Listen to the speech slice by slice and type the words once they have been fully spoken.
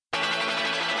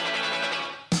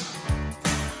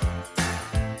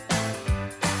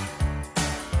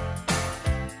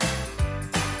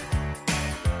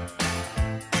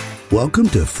Welcome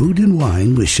to Food and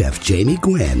Wine with Chef Jamie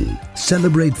Gwen.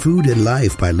 Celebrate food and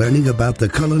life by learning about the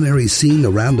culinary scene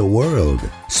around the world.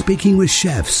 Speaking with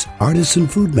chefs, artisan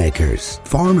food makers,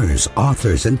 farmers,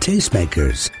 authors, and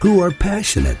tastemakers who are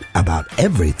passionate about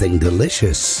everything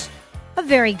delicious. A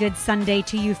very good Sunday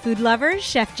to you, food lovers.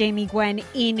 Chef Jamie Gwen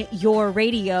in your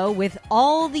radio with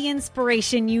all the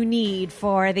inspiration you need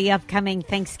for the upcoming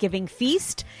Thanksgiving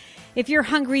feast. If you're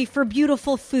hungry for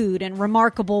beautiful food and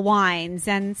remarkable wines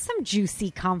and some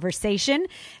juicy conversation,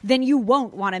 then you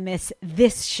won't want to miss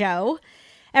this show.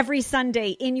 Every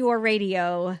Sunday in your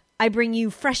radio, I bring you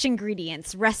fresh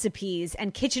ingredients, recipes,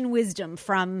 and kitchen wisdom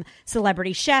from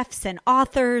celebrity chefs and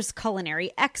authors,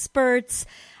 culinary experts.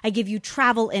 I give you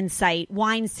travel insight,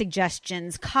 wine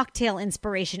suggestions, cocktail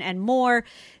inspiration, and more,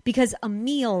 because a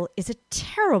meal is a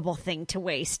terrible thing to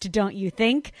waste, don't you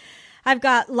think? I've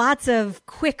got lots of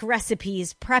quick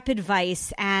recipes, prep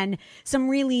advice, and some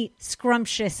really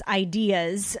scrumptious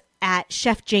ideas at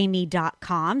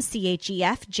chefjamie.com,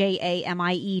 chefjamie.com,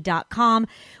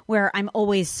 where I'm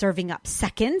always serving up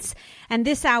seconds. And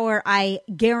this hour, I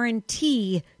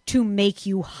guarantee to make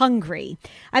you hungry.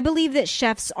 I believe that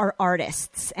chefs are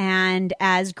artists, and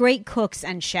as great cooks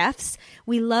and chefs,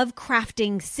 we love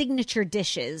crafting signature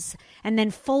dishes and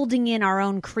then folding in our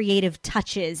own creative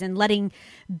touches and letting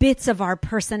bits of our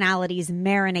personalities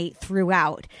marinate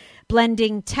throughout.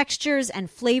 Blending textures and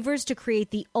flavors to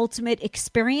create the ultimate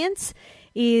experience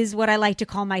is what I like to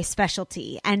call my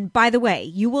specialty. And by the way,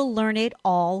 you will learn it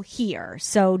all here.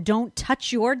 So don't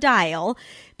touch your dial,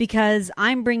 because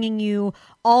I'm bringing you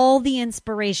all the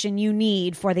inspiration you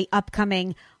need for the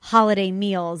upcoming holiday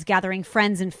meals, gathering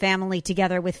friends and family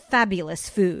together with fabulous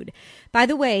food. By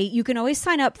the way, you can always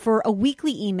sign up for a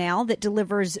weekly email that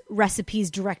delivers recipes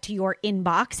direct to your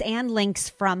inbox and links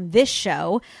from this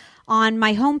show on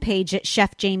my homepage at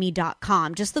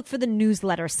chefjamie.com. Just look for the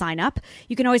newsletter sign up.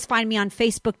 You can always find me on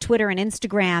Facebook, Twitter, and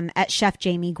Instagram at Chef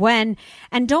Jamie Gwen.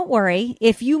 And don't worry,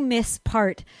 if you miss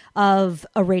part of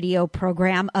a radio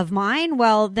program of mine,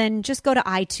 well, then just go to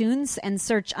iTunes and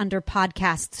search under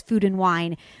podcasts, Food and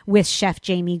Wine with Chef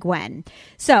Jamie Gwen.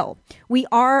 So we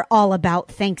are all about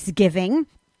Thanksgiving,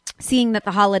 seeing that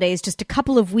the holiday is just a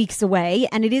couple of weeks away,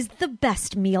 and it is the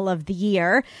best meal of the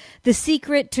year. The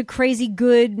secret to crazy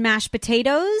good mashed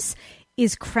potatoes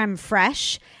is creme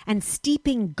fraiche and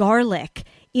steeping garlic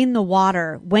in the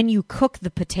water when you cook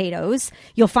the potatoes.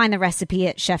 You'll find the recipe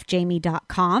at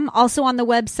chefjamie.com. Also on the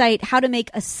website, how to make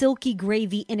a silky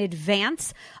gravy in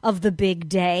advance of the big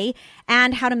day,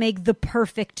 and how to make the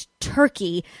perfect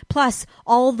turkey, plus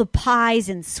all the pies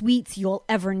and sweets you'll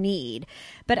ever need.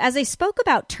 But as I spoke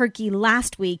about turkey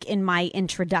last week in my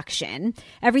introduction,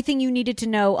 everything you needed to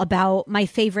know about my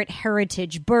favorite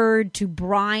heritage bird, to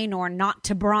brine or not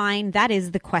to brine, that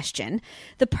is the question.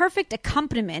 The perfect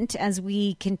accompaniment as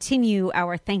we continue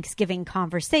our Thanksgiving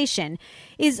conversation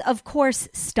is, of course,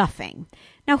 stuffing.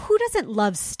 Now, who doesn't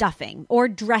love stuffing, or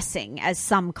dressing, as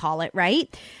some call it,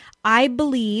 right? I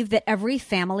believe that every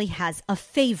family has a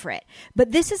favorite,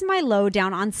 but this is my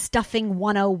lowdown on stuffing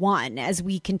 101 as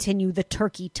we continue the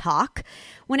turkey talk.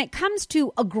 When it comes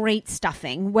to a great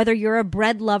stuffing, whether you're a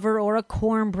bread lover or a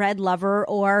cornbread lover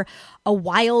or a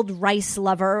wild rice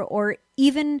lover or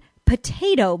even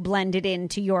potato blended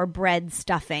into your bread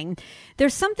stuffing,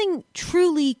 there's something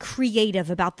truly creative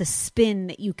about the spin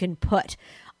that you can put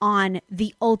on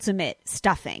the ultimate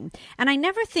stuffing. And I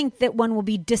never think that one will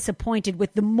be disappointed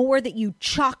with the more that you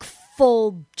chock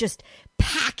full, just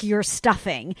pack your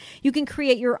stuffing. You can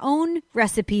create your own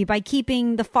recipe by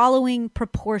keeping the following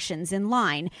proportions in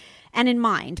line and in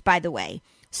mind, by the way.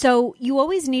 So you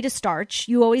always need a starch.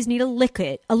 You always need a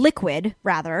liquid,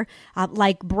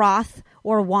 like broth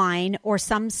or wine or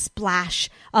some splash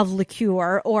of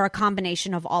liqueur or a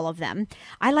combination of all of them.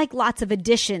 I like lots of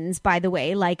additions, by the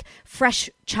way, like fresh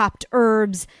chopped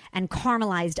herbs and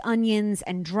caramelized onions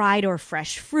and dried or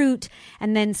fresh fruit.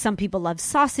 And then some people love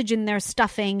sausage in their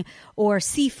stuffing, or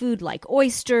seafood like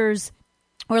oysters,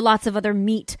 or lots of other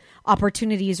meat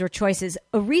opportunities or choices.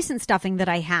 A recent stuffing that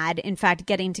I had, in fact,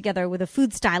 getting together with a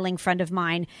food styling friend of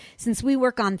mine, since we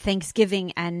work on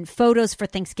Thanksgiving and photos for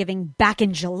Thanksgiving back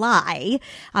in July,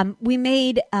 we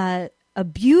made a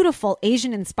beautiful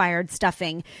Asian-inspired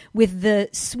stuffing with the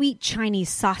sweet Chinese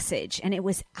sausage, and it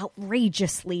was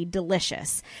outrageously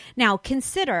delicious. Now,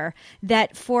 consider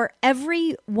that for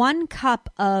every 1 cup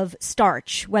of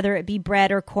starch, whether it be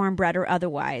bread or cornbread or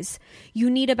otherwise, you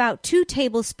need about 2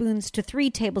 tablespoons to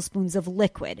 3 tablespoons of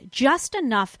liquid, just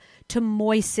enough to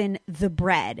moisten the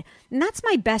bread. And that's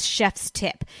my best chef's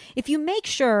tip. If you make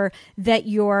sure that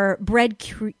your bread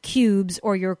cubes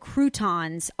or your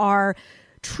croutons are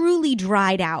truly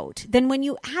dried out, then when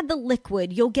you add the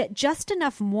liquid, you'll get just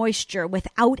enough moisture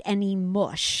without any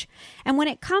mush. And when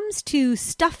it comes to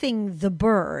stuffing the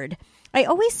bird, I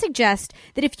always suggest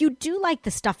that if you do like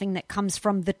the stuffing that comes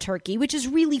from the turkey, which is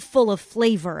really full of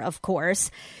flavor, of course,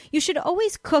 you should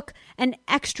always cook an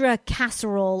extra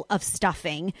casserole of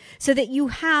stuffing so that you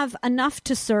have enough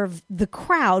to serve the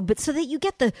crowd, but so that you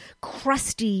get the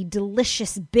crusty,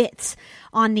 delicious bits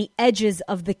on the edges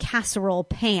of the casserole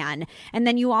pan. And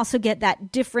then you also get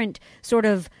that different sort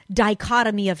of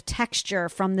dichotomy of texture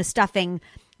from the stuffing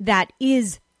that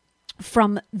is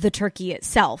from the turkey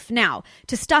itself. Now,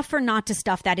 to stuff or not to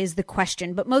stuff, that is the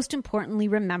question. But most importantly,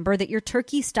 remember that your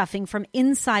turkey stuffing from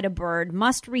inside a bird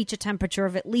must reach a temperature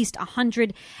of at least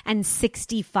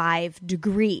 165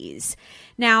 degrees.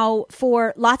 Now,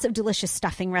 for lots of delicious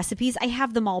stuffing recipes, I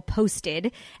have them all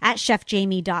posted at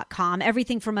chefjamie.com.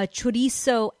 Everything from a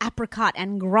chorizo, apricot,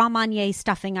 and Grand Marnier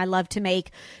stuffing I love to make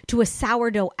to a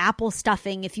sourdough apple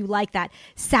stuffing if you like that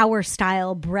sour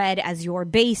style bread as your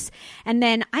base. And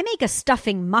then I make a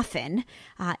stuffing muffin.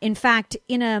 In fact,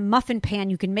 in a muffin pan,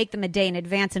 you can make them a day in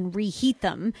advance and reheat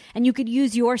them. And you could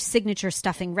use your signature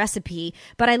stuffing recipe.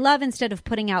 But I love, instead of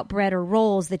putting out bread or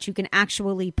rolls, that you can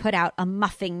actually put out a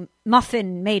muffin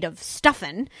made of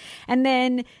stuffing. And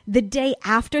then the day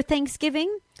after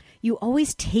Thanksgiving, you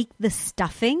always take the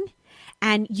stuffing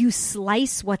and you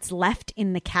slice what's left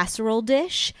in the casserole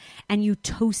dish and you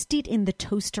toast it in the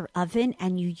toaster oven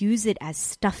and you use it as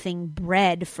stuffing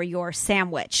bread for your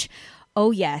sandwich. Oh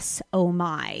yes, oh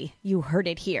my, you heard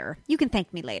it here. You can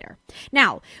thank me later.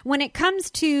 Now, when it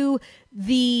comes to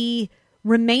the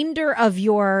remainder of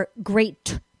your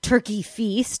great turkey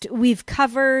feast, we've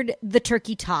covered the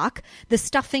turkey talk, the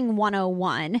stuffing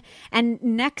 101, and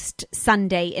next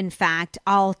Sunday, in fact,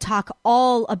 I'll talk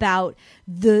all about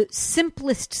the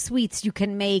simplest sweets you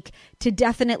can make to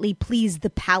definitely please the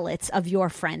palates of your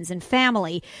friends and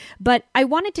family. But I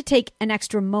wanted to take an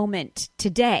extra moment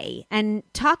today and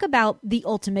talk about the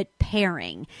ultimate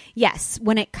pairing. Yes,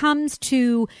 when it comes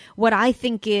to what I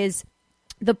think is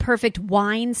the perfect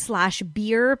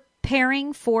wine/beer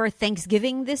pairing for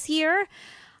Thanksgiving this year,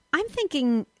 I'm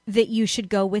thinking that you should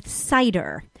go with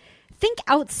cider. Think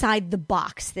outside the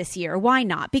box this year. Why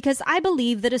not? Because I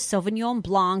believe that a Sauvignon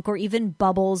Blanc or even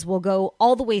bubbles will go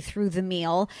all the way through the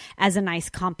meal as a nice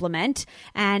complement.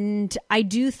 And I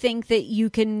do think that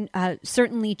you can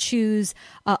certainly choose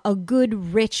a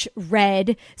good, rich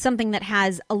red, something that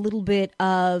has a little bit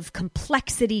of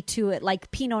complexity to it,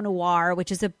 like Pinot Noir,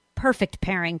 which is a perfect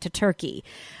pairing to turkey.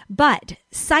 But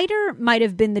cider might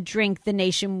have been the drink the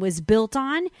nation was built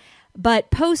on, but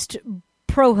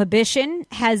post-prohibition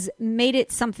has made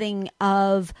it something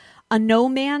of a no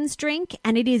man's drink,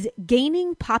 and it is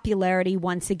gaining popularity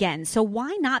once again. So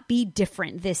why not be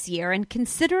different this year and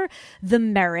consider the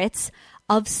merits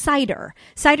of cider?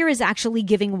 Cider is actually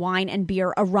giving wine and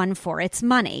beer a run for its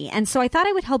money. And so I thought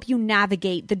I would help you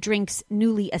navigate the drink's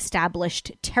newly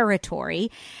established territory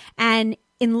and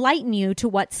enlighten you to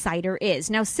what cider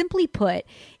is. Now, simply put,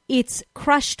 it's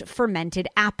crushed fermented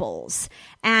apples,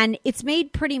 and it's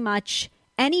made pretty much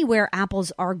anywhere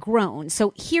apples are grown.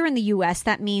 So here in the U.S.,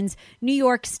 that means New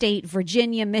York State,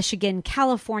 Virginia, Michigan,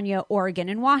 California, Oregon,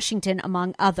 and Washington,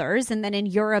 among others. And then in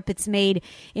Europe, it's made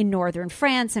in northern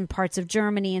France and parts of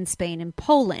Germany and Spain and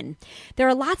Poland. There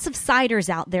are lots of ciders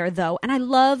out there, though, and I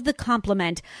love the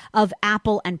complement of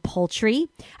apple and poultry.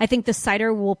 I think the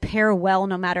cider will pair well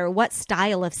no matter what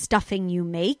style of stuffing you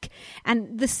make.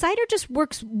 And the cider just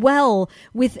works well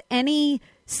with any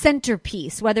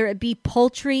centerpiece, whether it be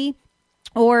poultry,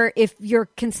 or if you're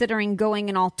considering going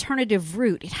an alternative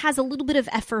route. It has a little bit of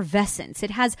effervescence.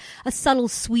 It has a subtle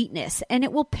sweetness, and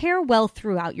it will pair well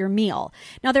throughout your meal.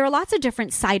 Now, there are lots of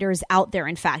different ciders out there.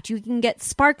 In fact, you can get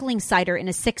sparkling cider in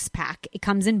a 6-pack. It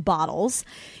comes in bottles.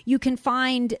 You can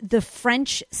find the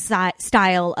French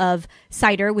style of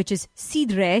cider, which is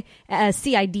cidre,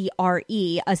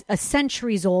 C-I-D-R-E, a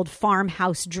centuries-old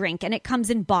farmhouse drink, and it comes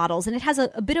in bottles, and it has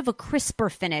a bit of a crisper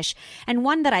finish, and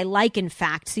one that I like, in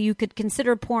fact. So you could consider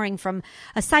pouring from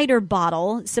a cider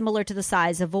bottle similar to the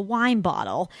size of a wine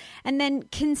bottle, and then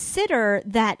consider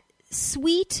that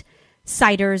sweet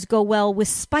ciders go well with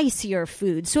spicier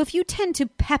foods. So if you tend to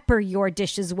pepper your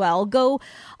dishes well, go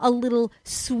a little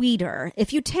sweeter.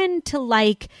 If you tend to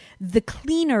like the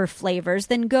cleaner flavors,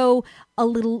 then go a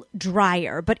little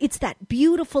drier. But it's that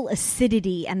beautiful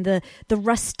acidity and the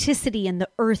rusticity and the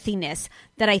earthiness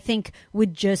that I think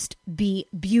would just be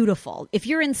beautiful. If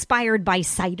you're inspired by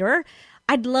cider,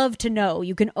 I'd love to know.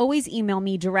 You can always email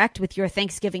me direct with your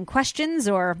Thanksgiving questions,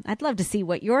 or I'd love to see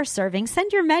what you're serving.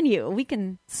 Send your menu. We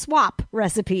can swap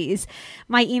recipes.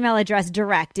 My email address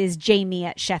direct is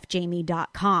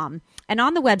jamie@chefjamie.com. And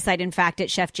on the website, in fact, at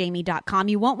chefjamie.com,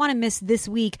 you won't want to miss this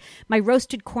week my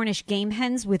roasted Cornish game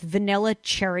hens with vanilla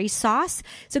cherry sauce.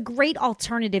 It's a great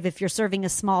alternative if you're serving a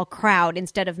small crowd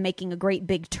instead of making a great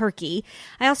big turkey.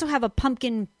 I also have a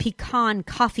pumpkin pecan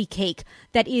coffee cake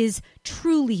that is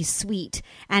truly sweet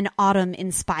and autumn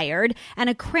inspired, and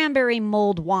a cranberry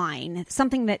mulled wine,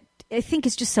 something that I think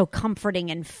is just so comforting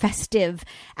and festive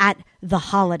at the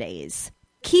holidays.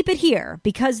 Keep it here,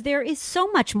 because there is so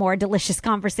much more delicious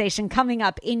conversation coming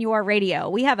up in your radio.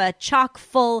 We have a chock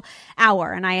full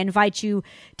hour, and I invite you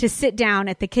to sit down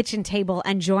at the kitchen table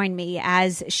and join me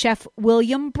as Chef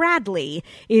William Bradley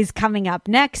is coming up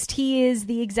next. He is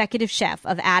the executive chef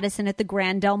of Addison at the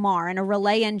Grand Del Mar and a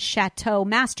Relais and Chateau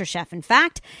master chef. In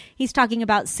fact, he's talking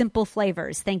about simple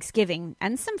flavors, Thanksgiving,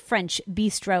 and some French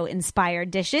bistro-inspired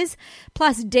dishes.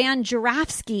 Plus, Dan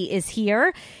Jurafsky is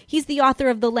here. He's the author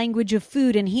of The Language of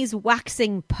Food, and he's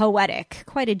waxing poetic.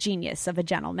 Quite a genius of a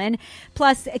gentleman.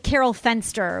 Plus, Carol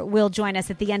Fenster will join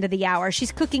us at the end of the hour.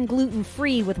 She's cooking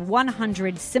gluten-free with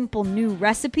 100 simple new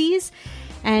recipes,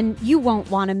 and you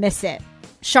won't want to miss it.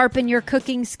 Sharpen your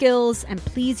cooking skills and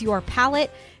please your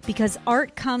palate, because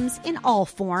art comes in all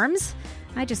forms.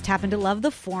 I just happen to love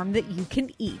the form that you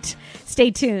can eat.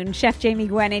 Stay tuned. Chef Jamie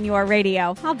Gwen in your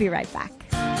radio. I'll be right back.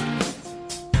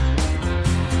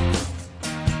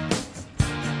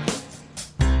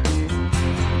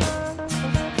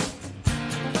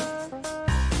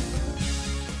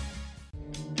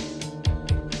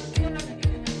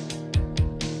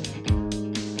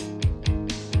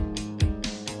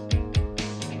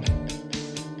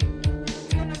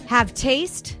 Have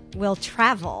taste, will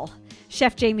travel.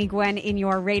 Chef Jamie Gwen in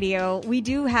your radio. We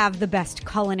do have the best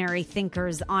culinary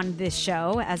thinkers on this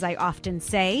show, as I often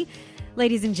say.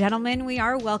 Ladies and gentlemen, we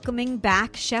are welcoming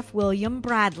back Chef William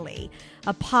Bradley,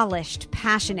 a polished,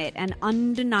 passionate, and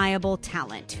undeniable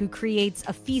talent who creates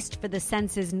a feast for the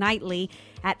senses nightly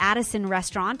at Addison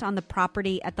Restaurant on the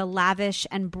property at the lavish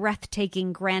and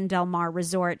breathtaking Grand Del Mar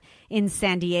Resort in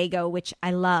San Diego, which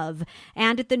I love,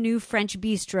 and at the new French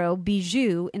bistro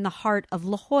Bijou in the heart of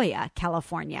La Jolla,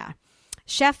 California.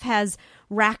 Chef has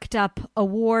racked up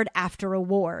award after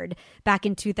award. Back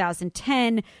in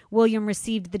 2010, William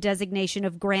received the designation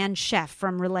of Grand Chef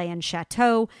from Relais and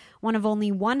Chateau, one of only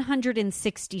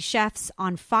 160 chefs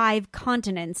on 5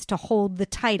 continents to hold the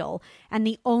title, and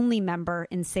the only member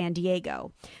in San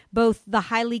Diego. Both the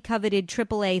highly coveted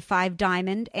AAA 5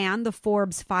 Diamond and the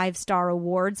Forbes 5-Star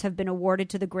Awards have been awarded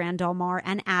to the Grand Del Mar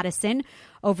and Addison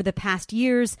over the past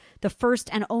years, the first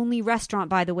and only restaurant,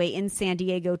 by the way, in San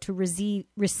Diego to receive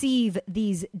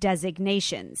these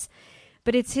designations.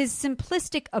 But it's his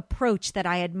simplistic approach that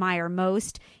I admire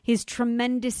most, his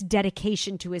tremendous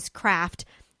dedication to his craft,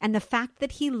 and the fact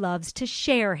that he loves to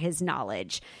share his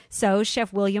knowledge. So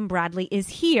Chef William Bradley is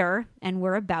here, and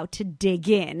we're about to dig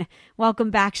in. Welcome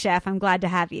back, Chef. I'm glad to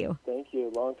have you. Thank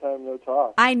you. Long time no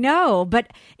talk. I know, but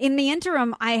in the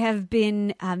interim, I have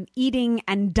been eating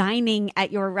and dining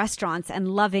at your restaurants and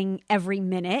loving every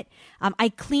minute. I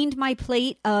cleaned my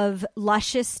plate of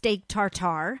luscious steak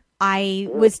tartare. I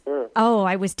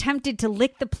was tempted to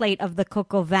lick the plate of the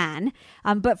coq au vin.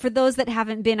 But for those that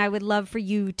haven't been, I would love for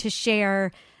you to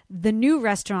share the new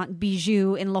restaurant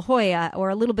Bijou in La Jolla, or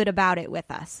a little bit about it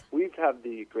with us. We've had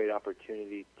the great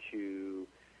opportunity to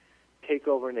take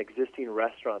over an existing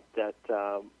restaurant that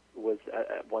was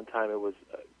at one time it was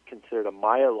considered a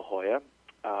Maya La Jolla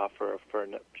for a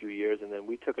few years, and then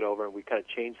we took it over and we kind of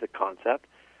changed the concept.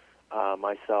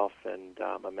 Myself and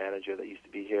a manager that used to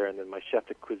be here, and then my chef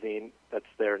de cuisine that's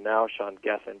there now, Sean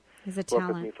Geffen, worked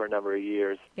with me for a number of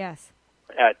years. Yes.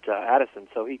 At Addison,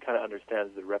 so he kind of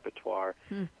understands the repertoire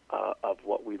of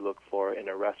what we look for in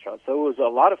a restaurant. So it was a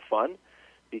lot of fun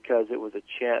because it was a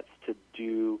chance to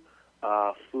do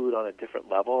food on a different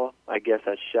level. I guess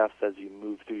as chefs, as you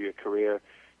move through your career,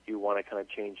 you want to kind of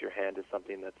change your hand to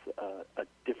something that's a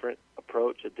different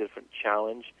approach, a different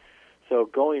challenge. So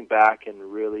going back and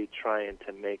really trying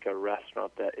to make a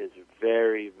restaurant that is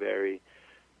very, very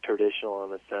traditional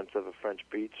in the sense of a French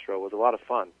bistro was a lot of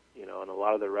fun, you know, and a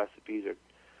lot of the recipes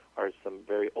are some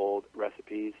very old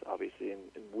recipes, obviously, and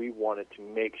we wanted to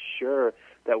make sure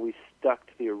that we stuck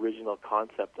to the original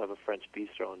concept of a French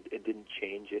bistro and it didn't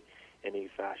change it in any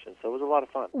fashion. So it was a lot of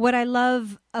fun. What I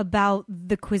love about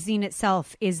the cuisine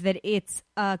itself is that it's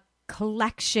a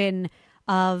collection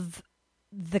of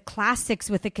the classics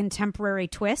with a contemporary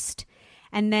twist,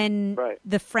 and then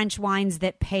the French wines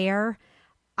that pair.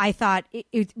 I thought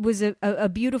it was a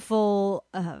beautiful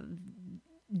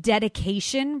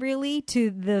dedication, really, to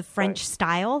the French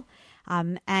style.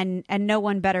 And no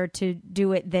one better to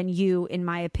do it than you, in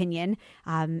my opinion.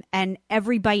 And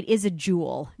every bite is a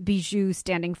jewel. Bijou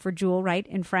standing for jewel, right,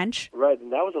 in French? Right,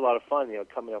 and that was a lot of fun,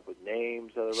 coming up with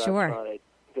names of the restaurant. It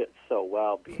fit so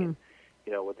well, being,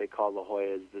 what they call La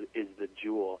Jolla is the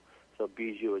jewel. So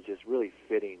Bijou is just really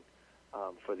fitting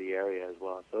for the area as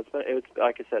well. So it's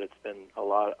like I said, it's been a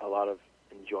lot of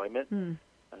enjoyment,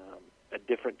 a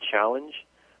different challenge,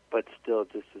 but still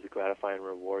just as gratifying and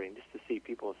rewarding just to see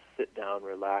people sit down,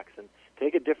 relax, and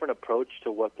take a different approach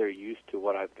to what they're used to,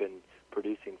 what I've been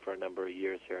producing for a number of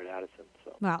years here at Addison.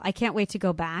 So. Well, I can't wait to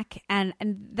go back. And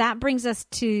that brings us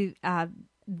to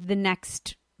the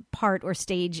next part or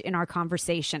stage in our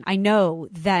conversation. I know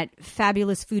that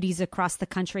fabulous foodies across the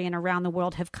country and around the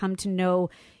world have come to know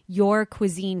your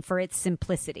cuisine for its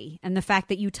simplicity and the fact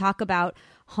that you talk about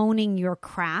honing your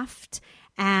craft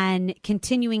and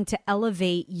continuing to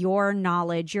elevate your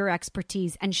knowledge, your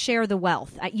expertise, and share the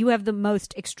wealth. You have the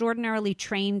most extraordinarily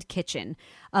trained kitchen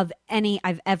of any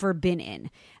I've ever been in.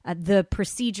 The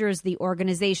procedures, the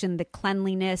organization, the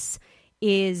cleanliness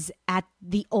is at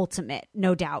the ultimate,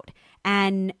 no doubt.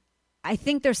 And I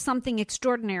think there's something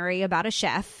extraordinary about a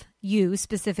chef, you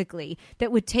specifically,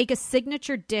 that would take a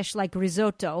signature dish like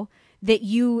risotto that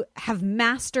you have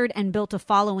mastered and built a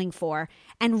following for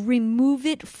and remove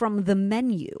it from the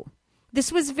menu.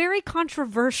 This was very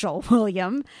controversial,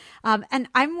 William. And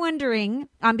I'm wondering,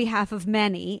 on behalf of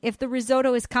many, if the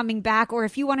risotto is coming back or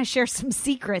if you want to share some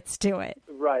secrets to it.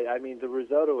 Right. I mean, the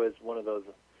risotto is one of those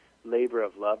labor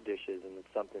of love dishes, and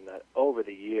it's something that over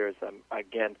the years,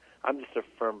 I'm just a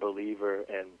firm believer,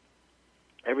 and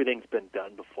everything's been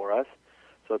done before us.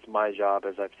 So it's my job,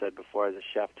 as I've said before, as a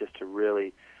chef, just to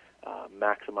really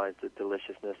maximize the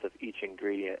deliciousness of each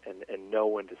ingredient and know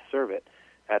when to serve it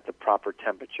at the proper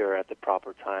temperature, at the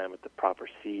proper time, at the proper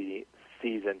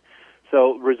season.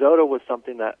 So risotto was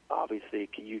something that obviously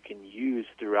you can use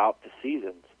throughout the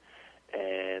seasons.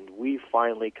 And we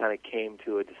finally kind of came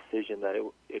to a decision that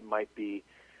it might be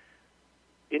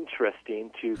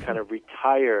interesting to kind of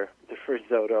retire the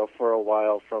risotto for a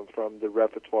while from the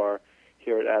repertoire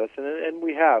here at Addison, and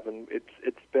we have, and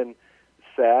it's been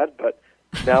sad, but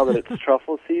now that it's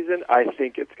truffle season, I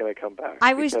think it's going to come back.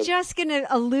 I was just going to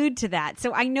allude to that.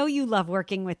 So I know you love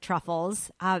working with truffles.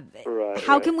 Right,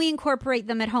 how can we incorporate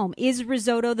them at home? Is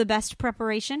risotto the best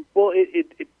preparation? Well,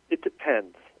 it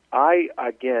depends.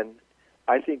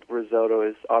 I think risotto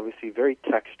is obviously very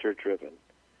texture-driven.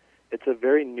 It's a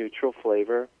very neutral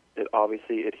flavor. It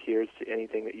obviously adheres to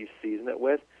anything that you season it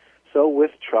with. So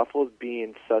with truffles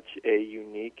being such a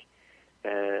unique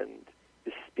and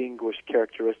distinguished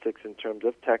characteristics in terms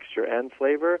of texture and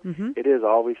flavor, it is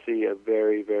obviously a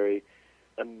very, very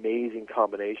amazing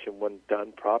combination when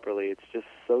done properly. It's just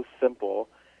so simple,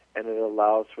 and it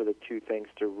allows for the two things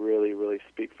to really, really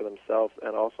speak for themselves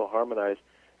and also harmonize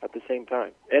at the same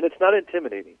time. And it's not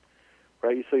intimidating,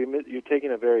 right? So you're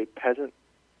taking a very peasant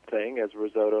thing as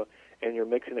risotto, and you're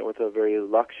mixing it with a very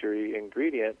luxury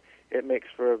ingredient. It makes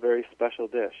for a very special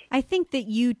dish. I think that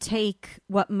you take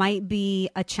what might be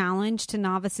a challenge to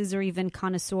novices or even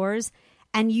connoisseurs,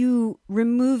 and you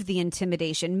remove the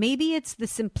intimidation. Maybe it's the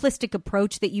simplistic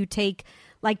approach that you take,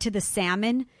 like to the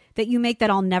salmon that you make that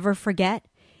I'll never forget.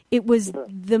 It was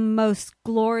the most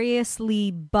gloriously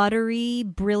buttery,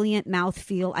 brilliant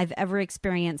mouthfeel I've ever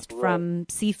experienced from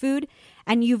seafood.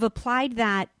 And you've applied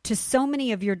that to so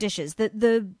many of your dishes.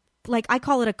 Like I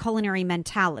call it a culinary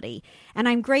mentality. And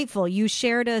I'm grateful. You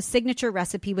shared a signature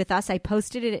recipe with us. I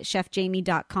posted it at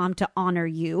chefjamie.com to honor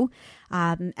you.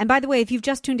 And by the way, if you've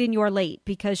just tuned in, you're late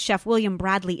because Chef William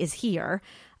Bradley is here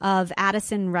of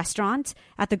Addison Restaurant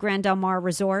at the Grand Del Mar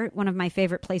Resort, one of my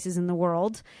favorite places in the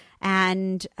world,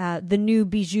 and the new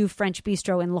Bijou French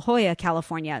Bistro in La Jolla,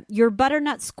 California. Your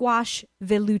butternut squash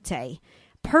veloute,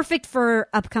 perfect for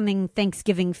upcoming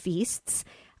Thanksgiving feasts.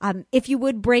 If you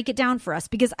would break it down for us,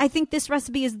 because I think this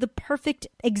recipe is the perfect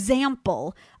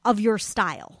example of your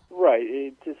style. Right.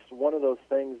 It's just one of those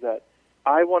things that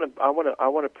I want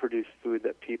to produce food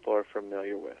that people are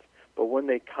familiar with. But when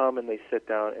they come and they sit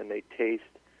down and they taste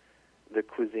the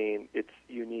cuisine, it's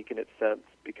unique in its sense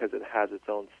because it has its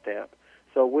own stamp.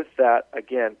 So with that,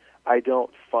 again, I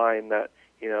don't find that,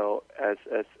 as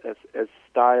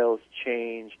styles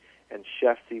change and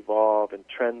chefs evolve and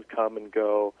trends come and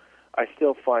go, I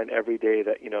still find every day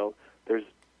that, there's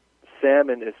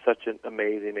salmon is such an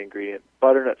amazing ingredient.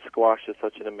 Butternut squash is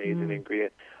such an amazing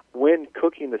ingredient. When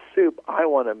cooking the soup, I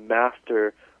want to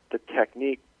master the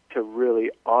technique to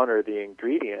really honor the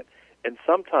ingredient. And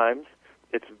sometimes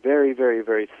It's very, very,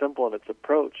 very simple in its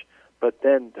approach, but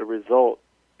then the result,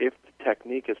 if the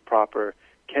technique is proper,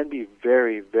 can be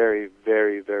very, very,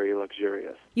 very, very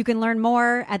luxurious. You can learn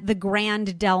more at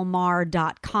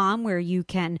thegranddelmar.com, where you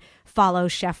can follow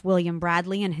Chef William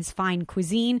Bradley and his fine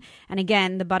cuisine. And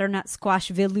again, the butternut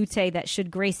squash veloute that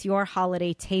should grace your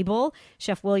holiday table.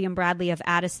 Chef William Bradley of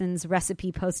Addison's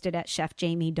recipe posted at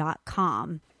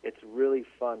chefjamie.com. It's really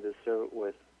fun to serve it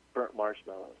with burnt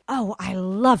marshmallows. Oh, I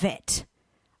love it.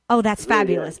 Oh, that's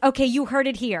fabulous. Okay, you heard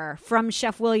it here from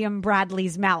Chef William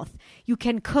Bradley's mouth. You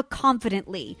can cook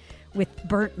confidently with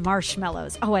burnt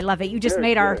marshmallows. Oh, I love it. You just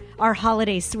made our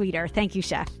holiday sweeter. Thank you,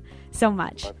 Chef, so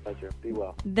much. My pleasure. Be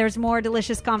well. There's more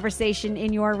delicious conversation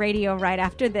in your radio right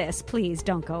after this. Please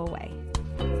don't go away.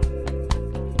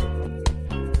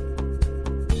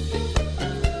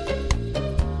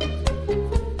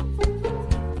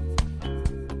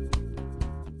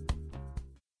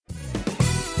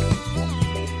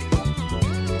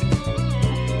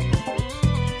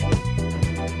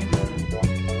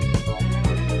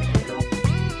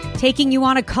 Taking you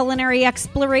on a culinary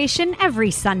exploration every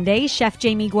Sunday, Chef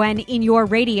Jamie Gwen in your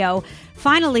radio.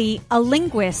 Finally, a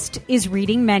linguist is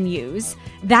reading menus.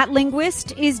 That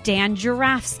linguist is Dan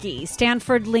Jurafsky,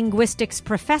 Stanford linguistics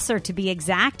professor to be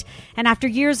exact. And after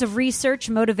years of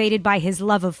research motivated by his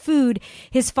love of food,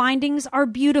 his findings are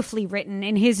beautifully written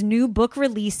in his new book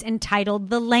release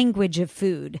entitled The Language of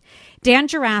Food. Dan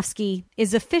Jurafsky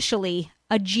is officially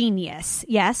a genius.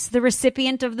 Yes, the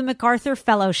recipient of the MacArthur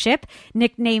Fellowship,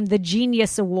 nicknamed the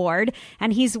Genius Award,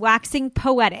 and he's waxing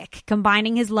poetic,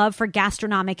 combining his love for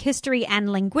gastronomic history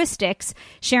and linguistics,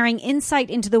 sharing insight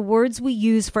into the words we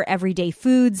use for everyday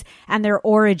foods and their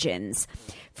origins.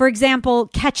 For example,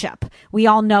 ketchup. We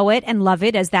all know it and love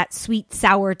it as that sweet,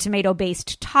 sour,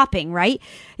 tomato-based topping, right?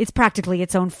 It's practically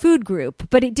its own food group,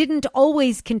 but it didn't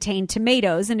always contain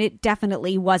tomatoes, and it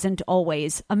definitely wasn't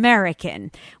always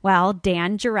American. Well,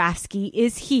 Dan Jurafsky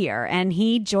is here, and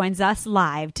he joins us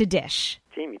live to dish.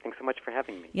 Jamie, thanks so much for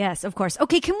having me. Yes, of course.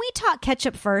 Okay, can we talk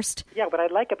ketchup first? Yeah, what I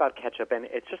like about ketchup, and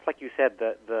it's just like you said,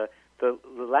 the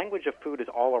language of food is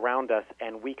all around us,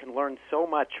 and we can learn so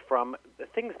much from the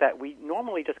things that we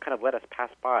normally just kind of let us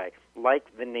pass by, like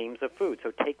the names of food.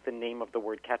 So take the name of the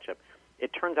word ketchup. It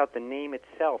turns out the name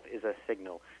itself is a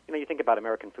signal. You know, you think about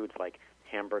American foods like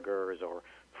hamburgers or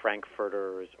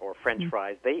frankfurters or French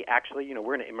fries. They actually, you know,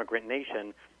 we're an immigrant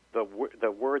nation.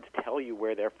 The words tell you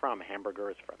where they're from.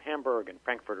 Hamburger is from Hamburg, and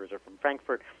frankfurters are from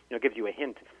Frankfurt. You know, it gives you a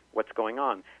hint what's going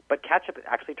on. But ketchup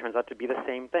actually turns out to be the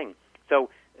same thing. So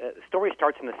the story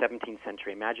starts in the 17th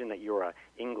century. Imagine that you're an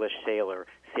English sailor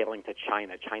sailing to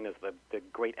China. China's the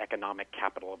great economic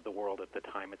capital of the world at the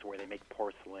time. It's where they make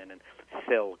porcelain and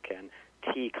silk, and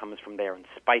tea comes from there, and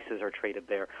spices are traded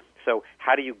there. So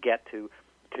how do you get to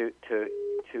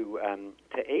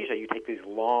Asia? You take these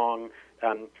long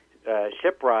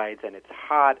ship rides, and it's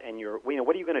hot, and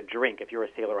what are you going to drink if you're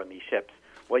a sailor on these ships?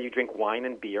 Well, you drink wine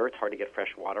and beer. It's hard to get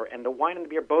fresh water. And the wine and the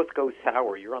beer both go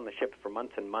sour. You're on the ship for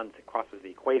months and months. It crosses the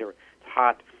equator. It's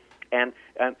hot. And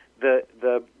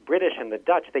the British and the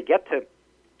Dutch, they get to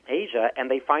Asia, and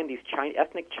they find these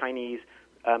ethnic Chinese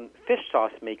fish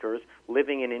sauce makers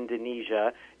living in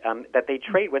Indonesia that they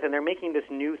trade with, and they're making this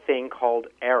new thing called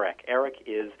arrack. Arrack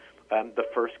is the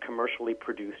first commercially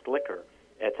produced liquor.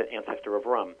 It's an ancestor of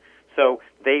rum. So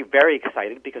they're very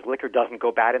excited because liquor doesn't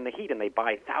go bad in the heat, and they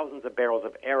buy thousands of barrels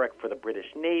of arrack for the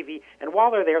British Navy. And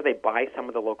while they're there, they buy some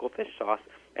of the local fish sauce.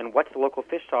 And what's the local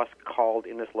fish sauce called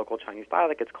in this local Chinese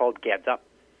dialect? It's called geds up.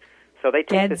 So they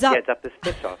take this geds up, this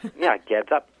fish sauce. Yeah, geds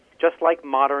up. Just like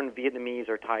modern Vietnamese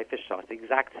or Thai fish sauce, the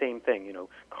exact same thing, you know,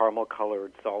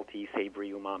 caramel-colored, salty,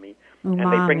 savory umami. And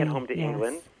they bring it home to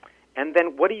England. And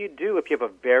then what do you do if you have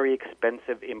a very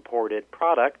expensive imported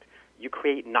product? You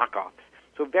create knockoffs.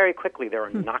 So very quickly, there are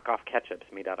knockoff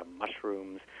ketchups made out of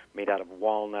mushrooms, made out of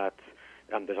walnuts.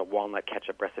 There's a walnut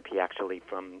ketchup recipe, actually,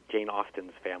 from Jane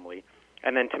Austen's family.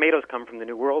 And then tomatoes come from the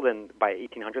New World, and by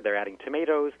 1800, they're adding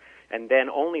tomatoes. And then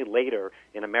only later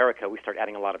in America, we start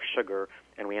adding a lot of sugar,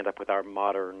 and we end up with our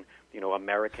modern,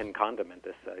 American condiment.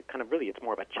 This kind of really, it's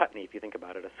more of a chutney, if you think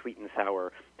about it, a sweet and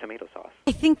sour tomato sauce.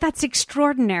 I think that's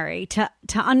extraordinary to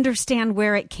understand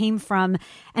where it came from,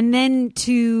 and then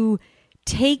to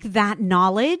take that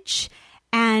knowledge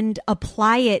and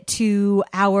apply it to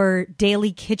our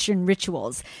daily kitchen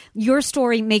rituals. Your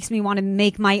story makes me want to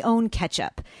make my own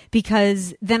ketchup,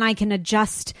 because then I can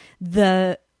adjust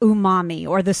the umami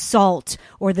or the salt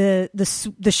or the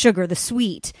sugar, the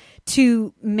sweet,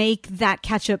 to make that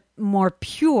ketchup more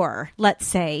pure, let's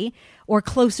say, or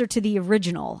closer to the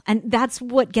original. And that's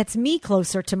what gets me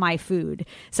closer to my food.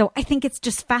 So I think it's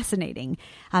just fascinating.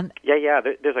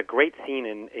 There's a great scene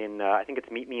in I think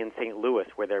it's Meet Me in St. Louis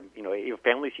where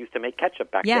families used to make ketchup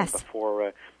back then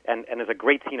before, and there's a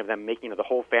great scene of them making, the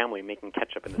whole family making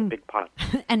ketchup in this big pot.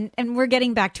 And we're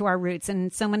getting back to our roots,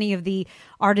 and so many of the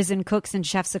artisan cooks and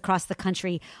chefs across the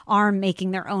country are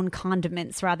making their own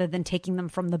condiments rather than taking them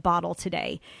from the bottle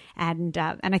today. And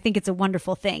I think it's a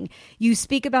wonderful thing. You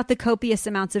speak about the copious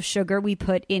amounts of sugar we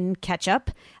put in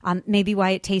ketchup, maybe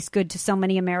why it tastes good to so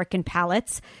many American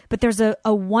palates. But there's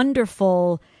a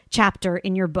wonderful chapter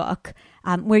in your book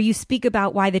where you speak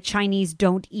about why the Chinese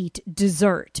don't eat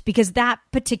dessert, because that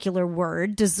particular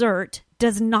word, dessert,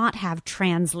 does not have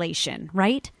translation,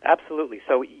 right? Absolutely.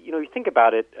 So, you think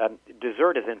about it,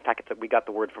 dessert is, in fact, we got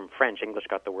the word from French. English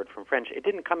got the word from French. It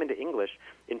didn't come into English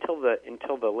until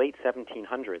the late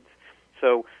 1700s.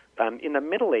 So, in the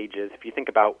Middle Ages, if you think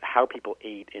about how people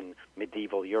ate in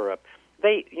medieval Europe,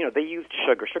 they used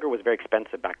sugar. Sugar was very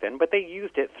expensive back then, but they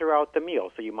used it throughout the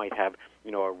meal. So you might have,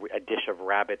 a dish of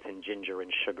rabbits and ginger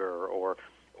and sugar, or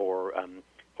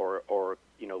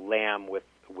lamb with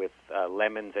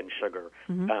lemons and sugar.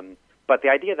 Mm-hmm. But the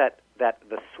idea that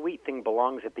the sweet thing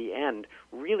belongs at the end,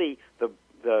 really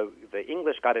the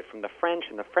English got it from the French,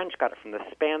 and the French got it from the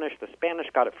Spanish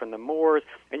got it from the Moors,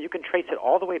 and you can trace it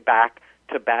all the way back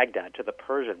to Baghdad, to the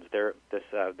Persians.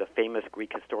 The famous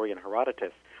Greek historian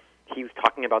Herodotus, he was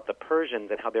talking about the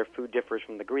Persians and how their food differs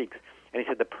from the Greeks. And he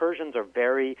said the Persians are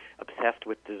very obsessed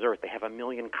with dessert. They have 1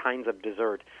 million kinds of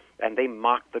dessert, and they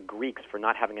mock the Greeks for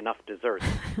not having enough dessert.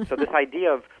 So this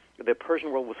idea of the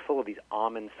Persian world was full of these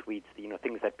almond sweets,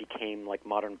 things that became like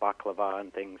modern baklava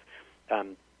and things.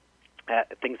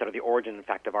 Things that are the origin, in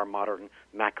fact, of our modern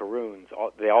macaroons.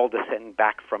 They all descend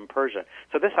back from Persia.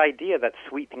 So this idea that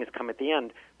sweet things come at the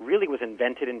end really was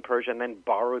invented in Persia and then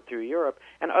borrowed through Europe,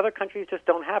 and other countries just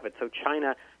don't have it. So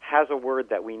China has a word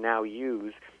that we now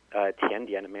use,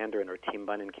 tiandian in Mandarin or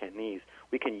timbun in Cantonese.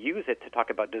 We can use it to talk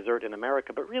about dessert in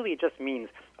America, but really it just means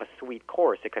a sweet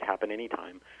course. It could happen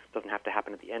anytime. It doesn't have to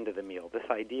happen at the end of the meal. This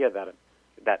idea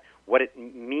that what it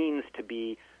means to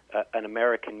be an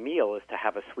American meal is to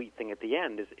have a sweet thing at the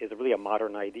end is really a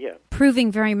modern idea. Proving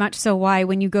very much so why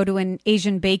when you go to an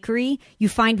Asian bakery, you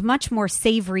find much more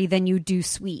savory than you do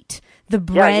sweet. The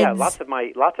breads. Yeah. Lots of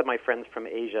my friends from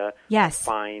Asia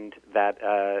find that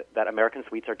American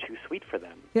sweets are too sweet for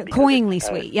them. Cloyingly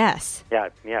sweet, yes.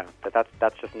 Yeah. But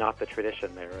that's just not the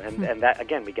tradition there. And that,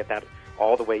 again, we get that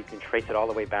all the way, you can trace it all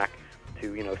the way back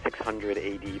to 600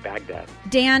 AD Baghdad.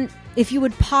 Dan, if you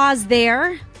would pause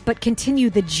there, but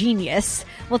continue the genius,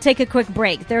 we'll take a quick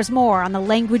break. There's more on the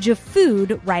language of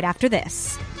food right after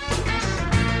this.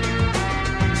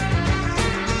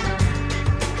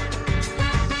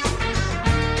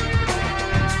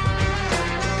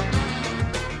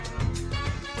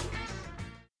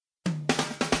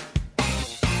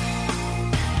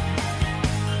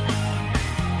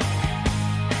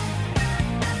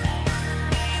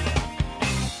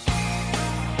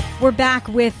 We're back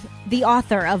with the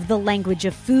author of The Language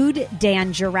of Food,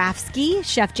 Dan Jurafsky,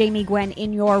 Chef Jamie Gwen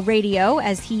in your radio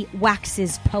as he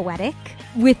waxes poetic.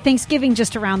 With Thanksgiving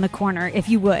just around the corner, if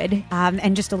you would,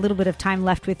 and just a little bit of time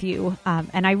left with you,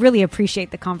 and I really appreciate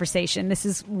the conversation. This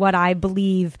is what I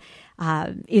believe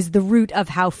is the root of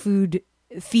how food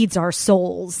feeds our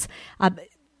souls.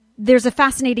 There's a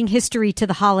fascinating history to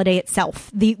the holiday itself,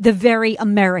 the very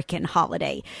American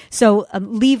holiday. So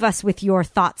leave us with your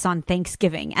thoughts on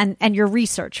Thanksgiving and your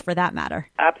research for that matter.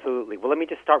 Absolutely. Well, let me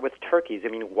just start with turkeys. I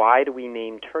mean, why do we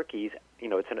name turkeys?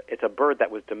 It's a bird that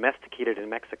was domesticated in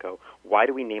Mexico. Why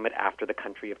do we name it after the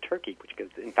country of Turkey? Because,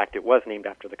 in fact, it was named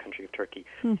after the country of Turkey.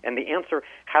 And the answer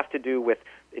has to do with,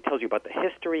 it tells you about the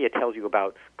history, it tells you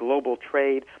about global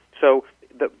trade. So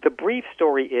the brief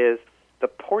story is, the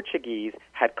Portuguese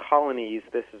had colonies,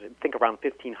 think around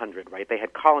 1500, right? They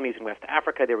had colonies in West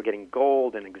Africa. They were getting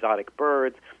gold and exotic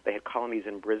birds. They had colonies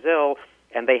in Brazil,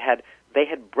 and they had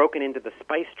broken into the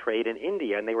spice trade in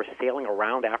India, and they were sailing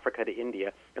around Africa to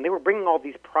India, and they were bringing all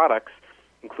these products,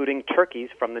 including turkeys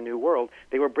from the New World.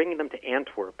 They were bringing them to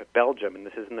Antwerp, Belgium, and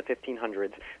this is in the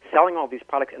 1500s, selling all these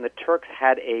products, and the Turks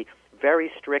had a very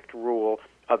strict rule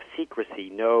of secrecy.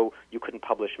 No, you couldn't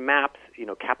publish maps.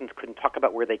 Captains couldn't talk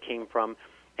about where they came from.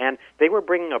 And they were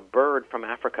bringing a bird from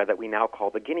Africa that we now call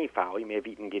the guinea fowl. You may have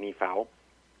eaten guinea fowl.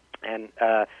 And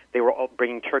they were all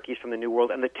bringing turkeys from the New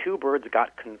World, and the two birds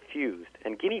got confused.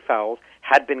 And guinea fowls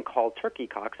had been called turkey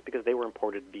cocks because they were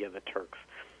imported via the Turks.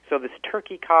 So this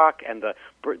turkey cock and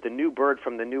the new bird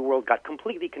from the New World got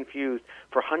completely confused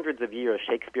for hundreds of years.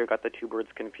 Shakespeare got the two birds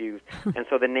confused. And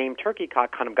so the name turkey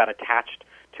cock kind of got attached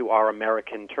to our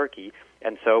American turkey.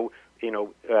 And so,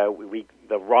 we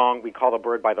call the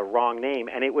bird by the wrong name,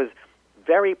 and it was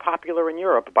very popular in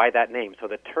Europe by that name. So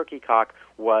the turkey cock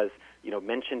was,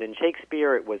 mentioned in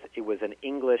Shakespeare. It was an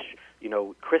English,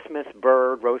 Christmas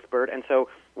bird, roast bird. And so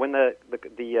when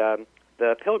the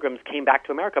Pilgrims came back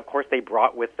to America, of course, they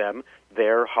brought with them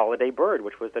their holiday bird,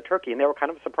 which was the turkey, and they were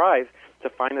kind of surprised to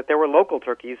find that there were local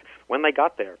turkeys when they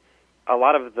got there. A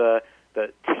lot of the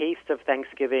taste of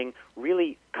Thanksgiving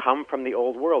really come from the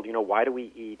old world. Why do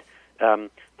we eat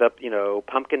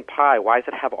pumpkin pie? Why does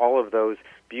it have all of those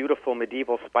beautiful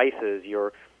medieval spices?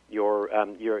 Your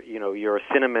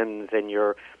cinnamons and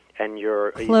your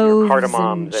cloves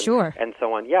cardamoms sure. and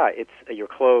so on. Yeah, it's your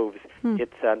cloves.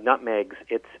 It's nutmegs.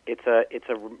 It's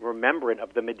a remembrance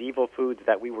of the medieval foods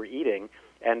that we were eating,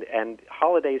 and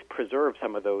holidays preserve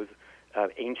some of those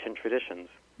ancient traditions.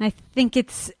 I think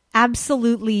it's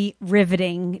absolutely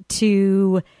riveting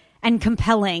and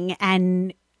compelling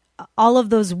and all of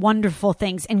those wonderful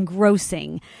things,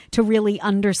 engrossing to really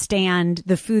understand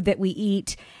the food that we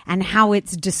eat and how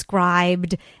it's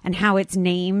described and how it's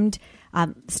named,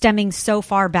 stemming so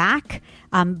far back,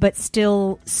 but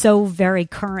still so very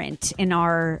current in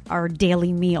our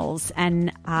daily meals.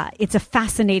 And it's a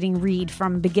fascinating read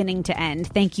from beginning to end.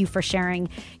 Thank you for sharing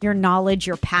your knowledge,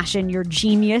 your passion, your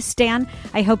genius, Dan.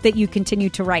 I hope that you continue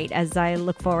to write as I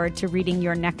look forward to reading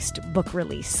your next book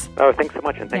release. Oh, thanks so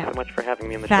much, and thanks so much for having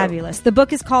me in the show. Fabulous. The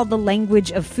book is called The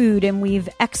Language of Food, and we've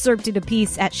excerpted a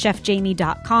piece at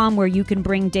chefjamie.com where you can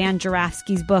bring Dan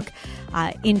Jurafsky's book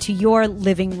into your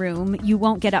living room. You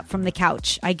won't get up from the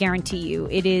couch, I guarantee you.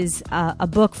 It is a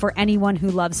book for anyone who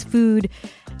loves food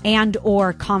and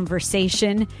or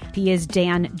conversation. He is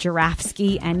Dan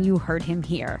Jurafsky, and you heard him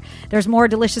here. There's more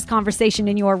delicious conversation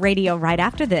in your radio right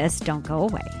after this. Don't go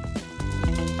away.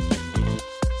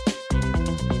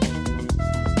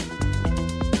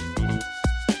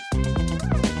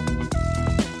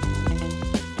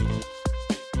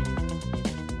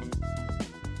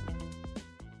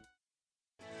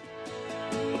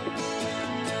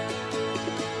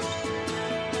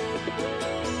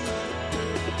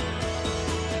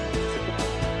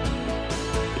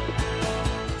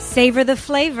 Savor the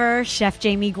flavor, Chef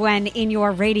Jamie Gwen in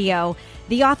your radio.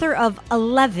 The author of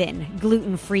 11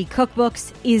 gluten-free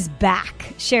cookbooks is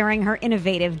back, sharing her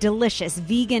innovative, delicious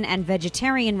vegan and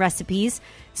vegetarian recipes,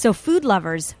 so food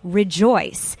lovers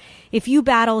rejoice. If you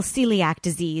battle celiac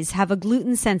disease, have a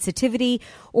gluten sensitivity,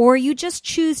 or you just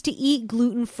choose to eat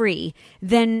gluten-free,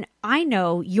 then I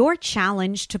know you're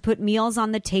challenged to put meals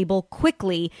on the table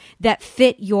quickly that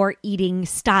fit your eating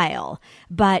style.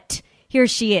 But here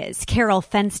she is, Carol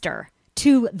Fenster,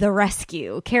 to the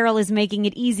rescue. Carol is making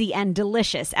it easy and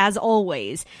delicious, as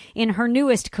always, in her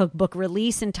newest cookbook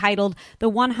release entitled The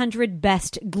 100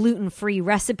 Best Gluten-Free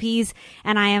Recipes.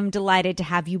 And I am delighted to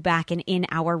have you back and in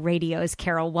our radios.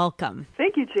 Carol, welcome.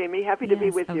 Thank you, Jamie. Happy to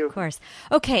be with you. Of course.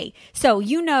 Okay, so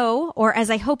you know, or as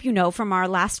I hope you know from our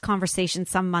last conversation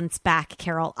some months back,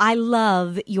 Carol, I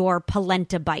love your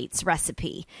polenta bites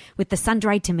recipe with the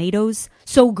sun-dried tomatoes.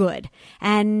 So good.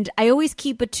 And I always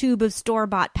keep a tube of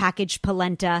store-bought packaged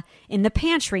polenta in the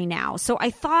pantry now. So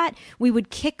I thought we would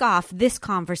kick off this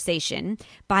conversation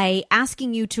by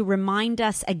asking you to remind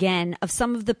us again of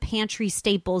some of the pantry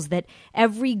staples that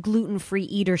every gluten-free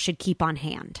eater should keep on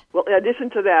hand. Well, in addition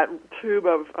to that tube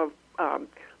of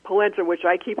polenta, which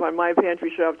I keep on my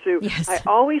pantry shelf too, yes. I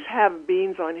always have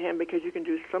beans on hand because you can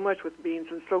do so much with beans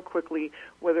and so quickly,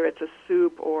 whether it's a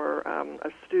soup or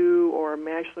a stew or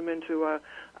mash them into a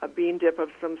bean dip of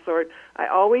some sort. I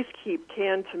always keep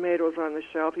canned tomatoes on the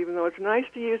shelf, even though it's nice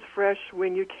to use fresh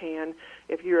when you can.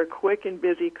 If you're a quick and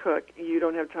busy cook, you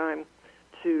don't have time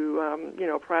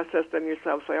to process them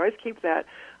yourself. So I always keep that.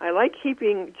 I like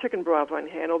keeping chicken broth on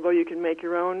hand, although you can make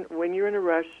your own when you're in a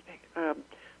rush.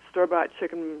 Store-bought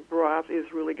chicken broth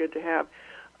is really good to have.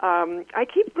 I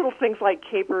keep little things like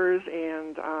capers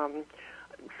and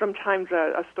sometimes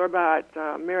a store-bought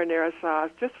marinara sauce,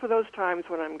 just for those times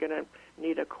when I'm going to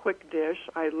need a quick dish.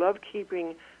 I love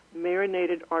keeping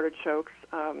marinated artichokes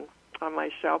on my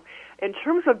shelf. In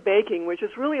terms of baking, which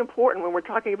is really important when we're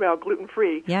talking about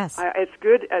gluten-free, yes. It's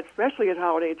good, especially at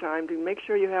holiday time, to make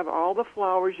sure you have all the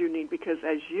flours you need because,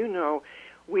 as you know,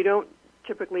 we don't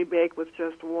typically bake with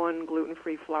just one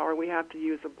gluten-free flour. We have to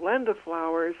use a blend of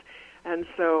flours, and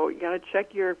so you got to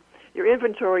check your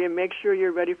inventory and make sure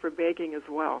you're ready for baking as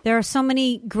well. There are so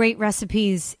many great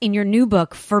recipes in your new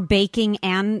book for baking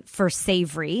and for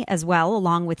savory as well,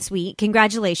 along with sweet.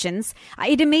 Congratulations.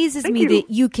 It amazes me that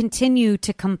you continue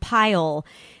to compile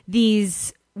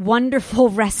these wonderful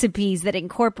recipes that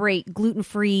incorporate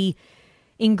gluten-free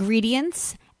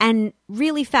ingredients and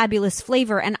really fabulous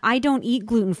flavor. And I don't eat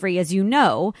gluten-free, as you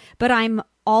know, but I'm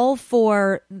all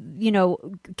for,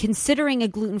 considering a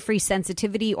gluten-free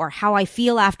sensitivity or how I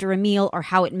feel after a meal or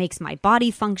how it makes my body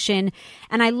function.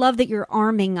 And I love that you're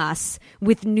arming us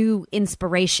with new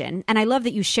inspiration. And I love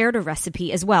that you shared a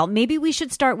recipe as well. Maybe we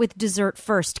should start with dessert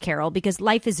first, Carol, because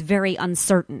life is very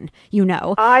uncertain,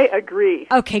 I agree.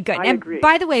 Okay, good. I agree.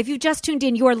 By the way, if you just tuned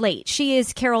in, you're late. She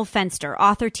is Carol Fenster,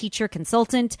 author, teacher,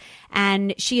 consultant,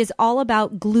 and she is all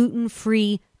about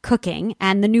gluten-free cooking,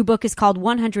 and the new book is called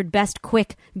 100 Best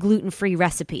Quick Gluten-Free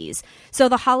Recipes. So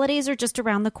the holidays are just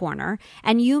around the corner,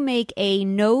 and you make a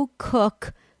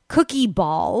no-cook cookie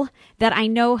ball that I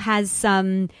know has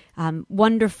some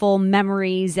wonderful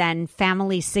memories and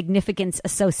family significance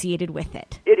associated with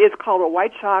it. It is called a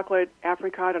white chocolate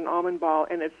apricot and almond ball,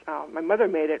 and it's my mother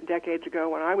made it decades ago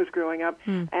when I was growing up.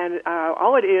 And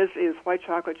all it is white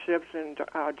chocolate chips and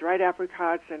dried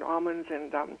apricots and almonds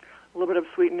and a little bit of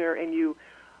sweetener, and you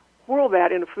whirl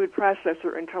that in a food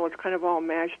processor until it's kind of all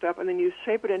mashed up, and then you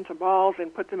shape it into balls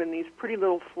and put them in these pretty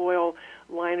little foil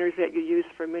liners that you use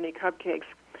for mini cupcakes.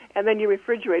 And then you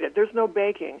refrigerate it. There's no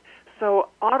baking. So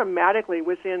automatically,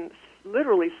 within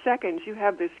literally seconds, you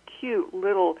have this cute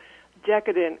little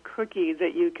decadent cookie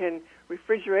that you can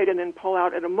refrigerate and then pull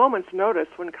out at a moment's notice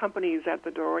when company is at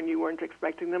the door and you weren't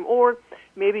expecting them, or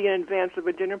maybe in advance of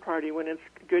a dinner party when it's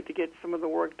good to get some of the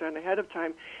work done ahead of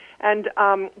time. And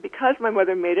because my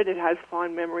mother made it, it has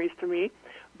fond memories to me,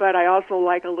 but I also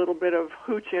like a little bit of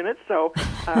hooch in it. So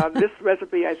this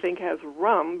recipe, I think, has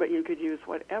rum, but you could use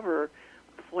whatever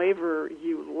flavor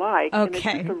you like. Okay. And it's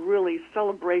just a really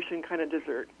celebration kind of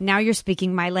dessert. Now you're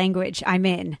speaking my language. I'm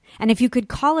in. And if you could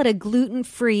call it a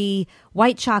gluten-free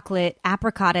white chocolate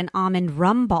apricot and almond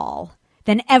rum ball,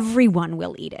 then everyone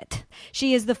will eat it.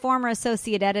 She is the former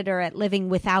associate editor at Living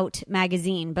Without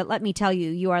magazine, but let me tell you,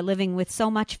 you are living with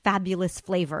so much fabulous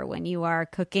flavor when you are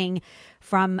cooking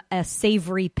from a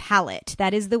savory palate.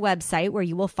 That is the website where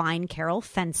you will find Carol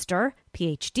Fenster,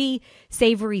 PhD,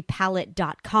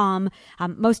 savorypalate.com.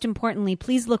 Most importantly,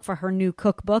 please look for her new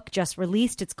cookbook just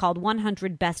released. It's called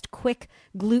 100 Best Quick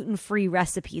Gluten-Free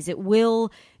Recipes. It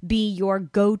will be your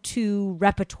go-to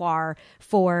repertoire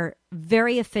for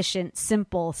very efficient,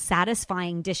 simple,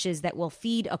 satisfying dishes that will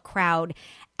feed a crowd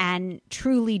and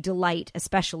truly delight,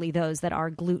 especially those that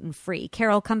are gluten-free.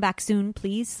 Carol, come back soon,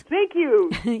 please. Thank you.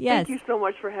 Yes. Thank you so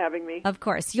much for having me. Of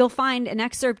course. You'll find an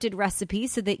excerpted recipe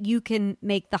so that you can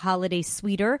make the holiday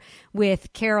sweeter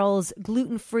with Carol's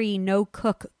gluten-free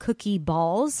no-cook cookie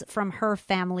balls, from her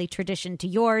family tradition to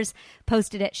yours,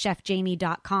 posted at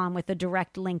chefjamie.com with a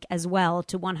direct link as well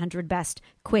to 100 Best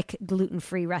Quick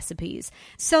Gluten-Free Recipes.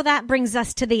 So that brings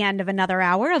us to the end of another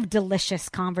hour of delicious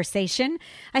conversation.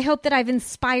 I hope that I've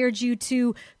inspired you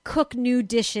to cook new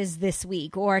dishes this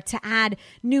week, or to add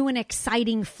new and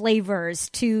exciting flavors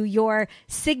to your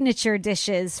signature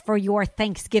dishes for your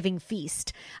Thanksgiving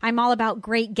feast. I'm all about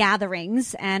great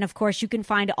gatherings, and of course you can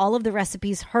find all of the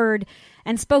recipes heard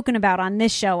and spoken about on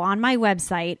this show on my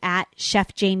website at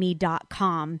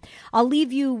chefjamie.com. I'll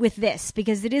leave you with this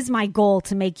because it is my goal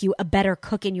to make you a better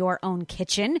cook in your own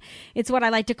kitchen. It's what I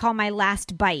like to call my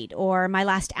last bite, or my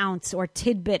last ounce or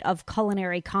tidbit of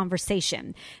culinary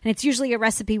conversation. And it's usually a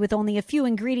recipe with only a few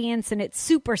ingredients, and it's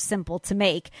super simple to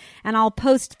make. And I'll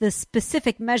post the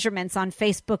specific measurements on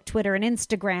Facebook, Twitter, and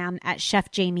Instagram at Chef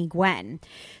Jamie Gwen.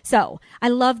 So I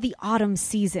love the autumn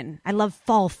season. I love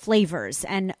fall flavors,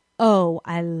 and oh,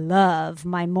 I love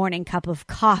my morning cup of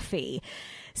coffee.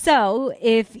 So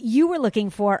if you were looking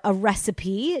for a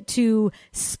recipe to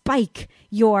spike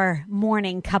your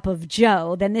morning cup of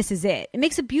joe, then this is it. It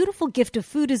makes a beautiful gift of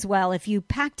food as well if you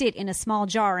packed it in a small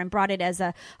jar and brought it as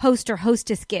a host or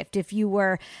hostess gift if you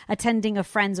were attending a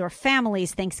friend's or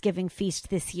family's Thanksgiving feast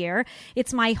this year.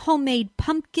 It's my homemade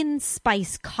pumpkin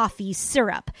spice coffee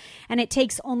syrup, and it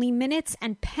takes only minutes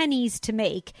and pennies to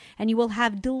make, and you will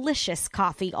have delicious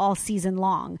coffee all season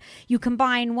long. You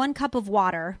combine 1 cup of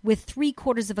water with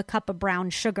 3/4 of a cup of brown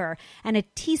sugar and a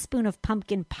teaspoon of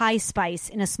pumpkin pie spice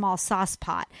in a small sauce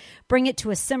pot. Bring it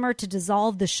to a simmer to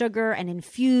dissolve the sugar and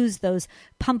infuse those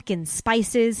pumpkin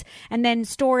spices, and then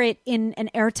store it in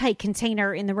an airtight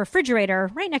container in the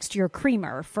refrigerator right next to your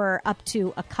creamer for up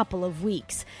to a couple of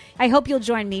weeks. I hope you'll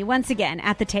join me once again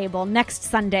at the table next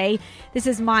Sunday. This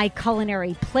is my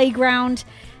culinary playground,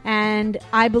 and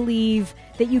I believe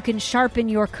that you can sharpen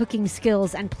your cooking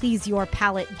skills and please your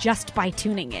palate just by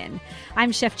tuning in.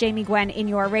 I'm Chef Jamie Gwen in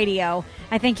your radio.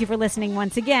 I thank you for listening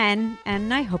once again,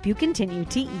 and I hope you continue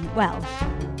to eat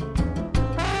well.